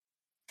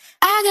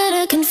I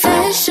got a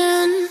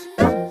confession.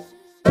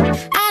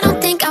 I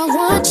don't think I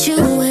want you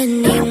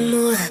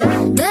anymore.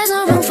 There's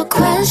no room for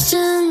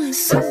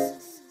questions.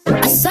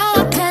 I saw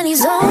her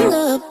panties on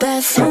the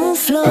bathroom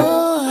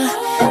floor.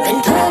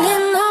 Been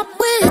pulling up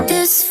with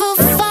this for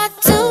far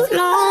too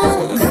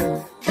long.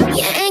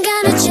 You ain't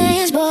gonna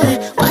change, boy.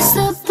 What's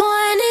the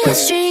point in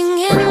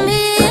stringing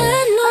me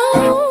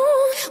along?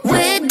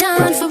 We're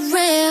done for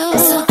real.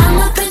 So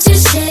I'ma put your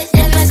shit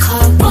in the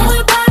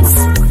cardboard box.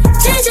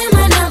 Changing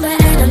my number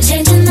and I'm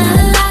changing the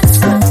locks.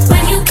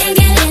 When you can't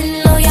get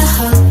in, know your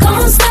heart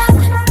gon' stop.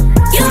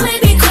 You may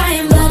be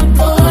crying, but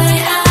boy,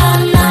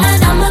 I'm not.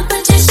 I'ma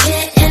put your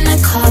shit in the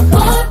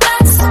cardboard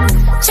box.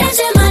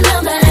 Changing my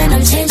number and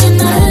I'm changing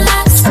the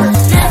locks.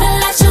 Never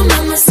liked your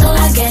mama, so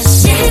I guess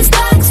she's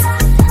box.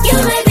 You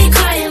may be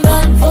crying,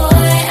 but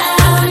boy,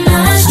 I'm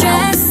not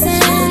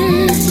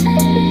stressing.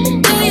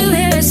 Do you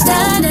hear a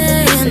stutter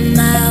in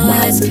my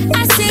words?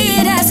 I see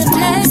it as a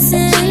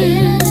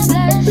blessing.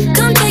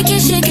 Come take your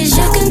shit, 'cause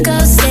you can go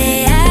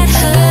stay at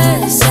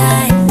her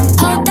side.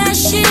 Hope that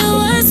she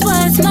was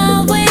worth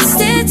my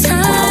wasted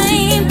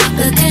time.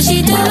 Because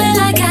she do it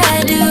like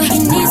I do.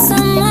 You need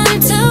someone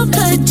to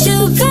put you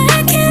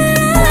back in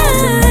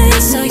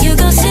line. So you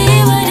gon'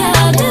 see what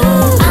I'll do.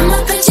 I'ma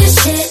put your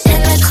shit in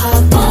the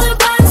cardboard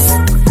box.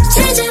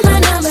 Changing my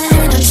number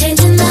and I'm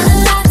changing the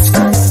locks.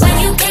 When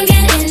you can't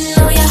get in,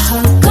 know your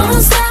heart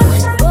gon' stop.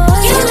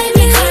 You may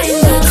be crying,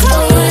 but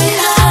boy,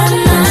 I'm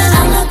not.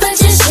 I'ma put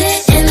your shit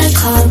in the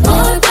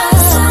cardboard box.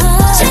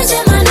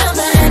 Changing my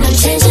number and I'm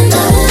changing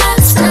the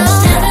locks.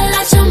 Never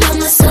liked your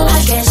mama, so I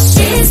guess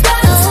she's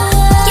box.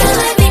 You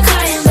may be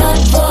crying, but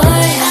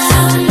boy,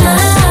 I'm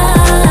not.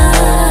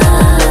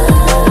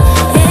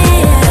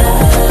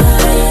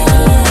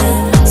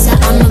 So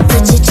I'ma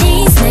put your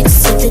jeans next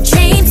to the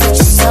dreams that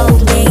you sold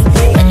me.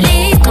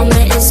 Believe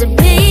comment is a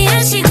B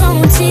and she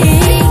gon'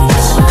 teach.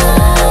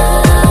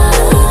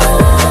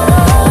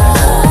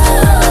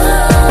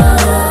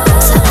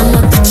 So I'ma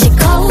put your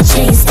gold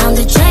chains down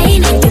the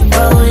drain and get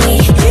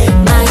rolling.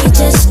 Now you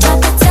just drop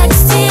a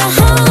text to your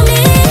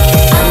homie.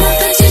 I'ma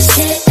put your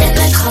shit in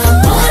the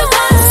cardboard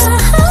box.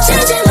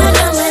 Changing my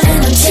number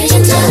and I'm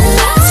changing the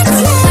locks.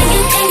 When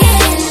you can't get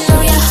in,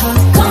 know your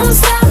heart gon'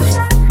 stop.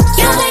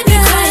 You may be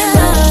crying,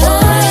 but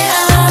boy,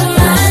 I'm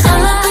not.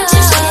 I'ma put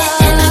your shit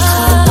in the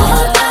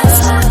cardboard box.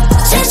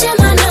 Changing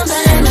my number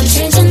and I'm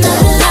changing the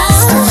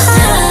locks.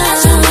 Never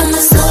liked your mama,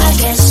 so I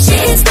guess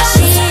she's box.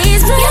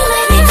 You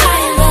may be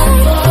crying, but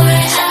boy,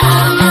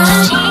 I'm not.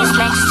 Jeans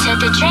next to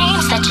the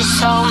dreams that you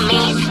sold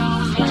me.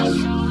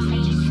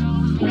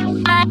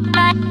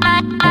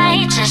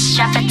 I just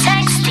drop a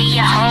text to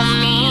your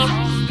homie.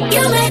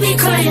 You may be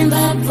crying,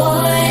 but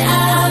boy,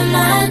 I'm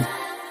not.